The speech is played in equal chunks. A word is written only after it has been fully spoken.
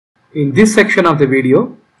In this section of the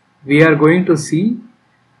video, we are going to see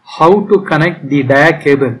how to connect the Diag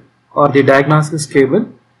cable or the diagnosis cable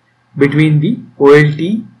between the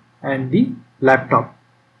OLT and the laptop.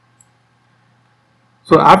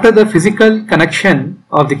 So after the physical connection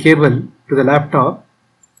of the cable to the laptop,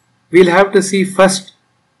 we'll have to see first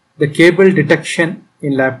the cable detection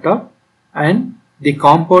in laptop and the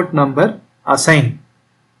COM port number assigned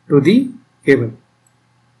to the cable.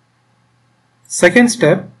 Second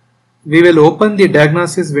step, we will open the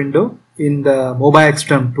diagnosis window in the mobile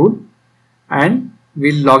extern tool and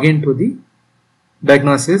we'll log into the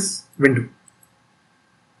diagnosis window.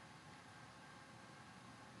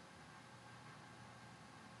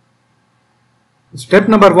 Step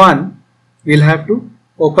number 1, we'll have to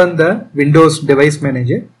open the Windows Device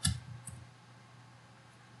Manager.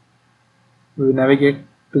 We will navigate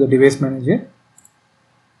to the Device Manager.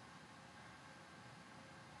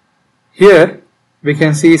 Here we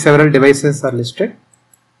can see several devices are listed.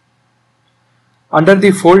 Under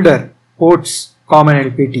the folder ports COM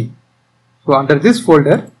and LPT. So under this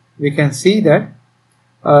folder we can see that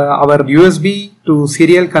our USB to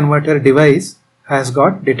serial converter device has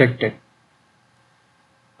got detected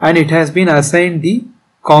and it has been assigned the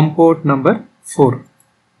COM port number 4.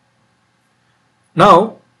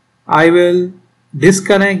 Now I will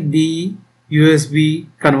disconnect the USB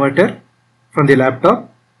converter from the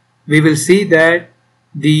laptop. We will see that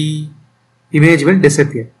the image will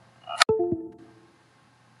disappear.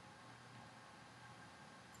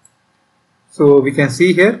 So we can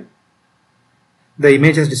see here the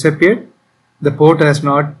image has disappeared, the port has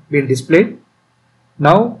not been displayed.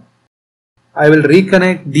 Now I will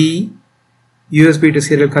reconnect the USB to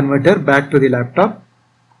serial converter back to the laptop.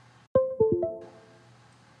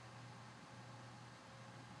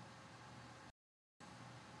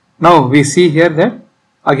 Now we see here that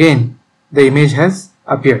again the image has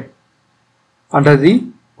appeared under the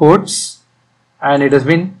ports and it has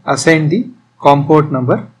been assigned the COM port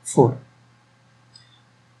number 4.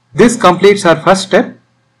 This completes our first step.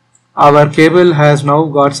 Our cable has now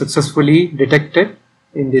got successfully detected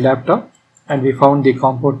in the laptop and we found the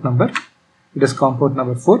COM port number. It is COM port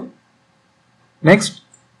number 4. Next,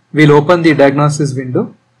 we'll open the diagnosis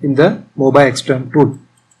window in the mobile extern tool.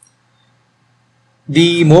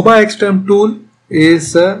 The mobile extern tool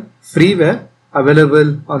is a freeware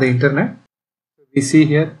available on the internet. We see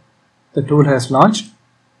here the tool has launched.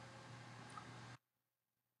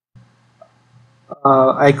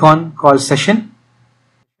 Icon called session.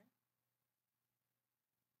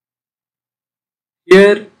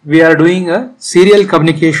 Here we are doing a serial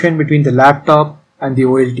communication between the laptop and the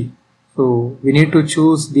OLT. So we need to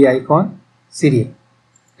choose the icon serial.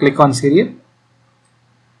 Click on serial.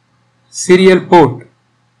 Serial port.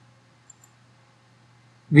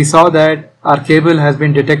 We saw that our cable has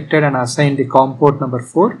been detected and assigned the COM port number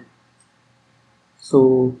 4.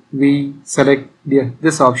 So we select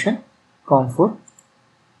this option, COM 4.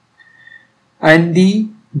 And the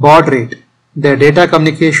baud rate, the data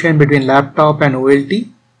communication between laptop and OLT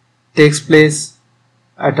takes place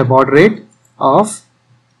at a baud rate of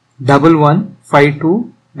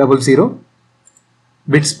 115200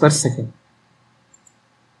 bits per second.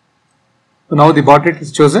 So now the baud rate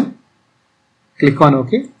is chosen. Click on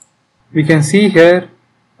OK. We can see here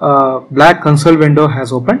a black console window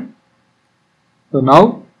has opened. So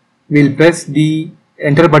now we'll press the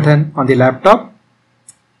enter button on the laptop.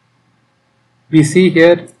 We see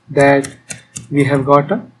here that we have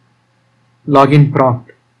got a login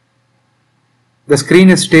prompt. The screen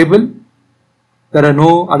is stable. There are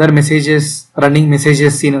no other messages, running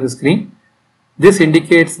messages seen on the screen. This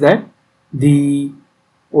indicates that the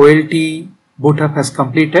OLT boot up has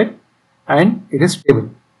completed and it is stable.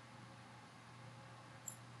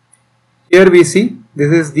 Here we see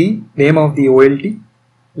this is the name of the OLT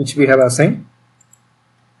which we have assigned.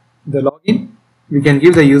 The login, we can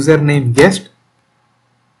give the username guest,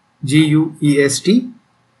 GUEST,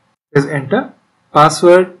 press enter,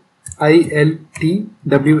 password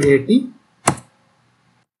ILTWAT,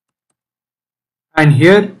 and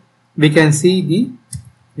here we can see the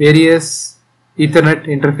various Ethernet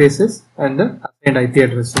interfaces and the assigned IP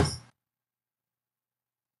addresses.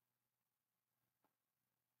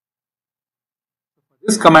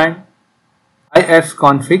 This command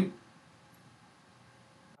ifconfig,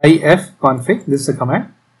 this is a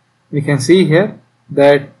command. We can see here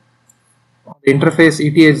that on the interface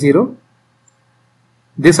ETH0,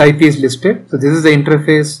 this IP is listed. So this is the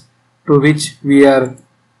interface to which we are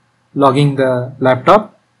logging the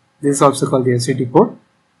laptop. This is also called the SCT port.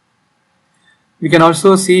 We can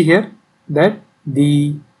also see here that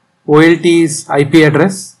the OLT's IP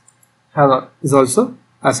address is also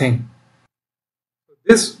assigned.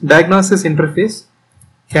 This diagnosis interface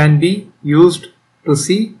can be used to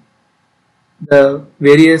see the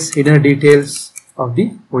various inner details of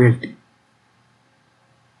the OLT.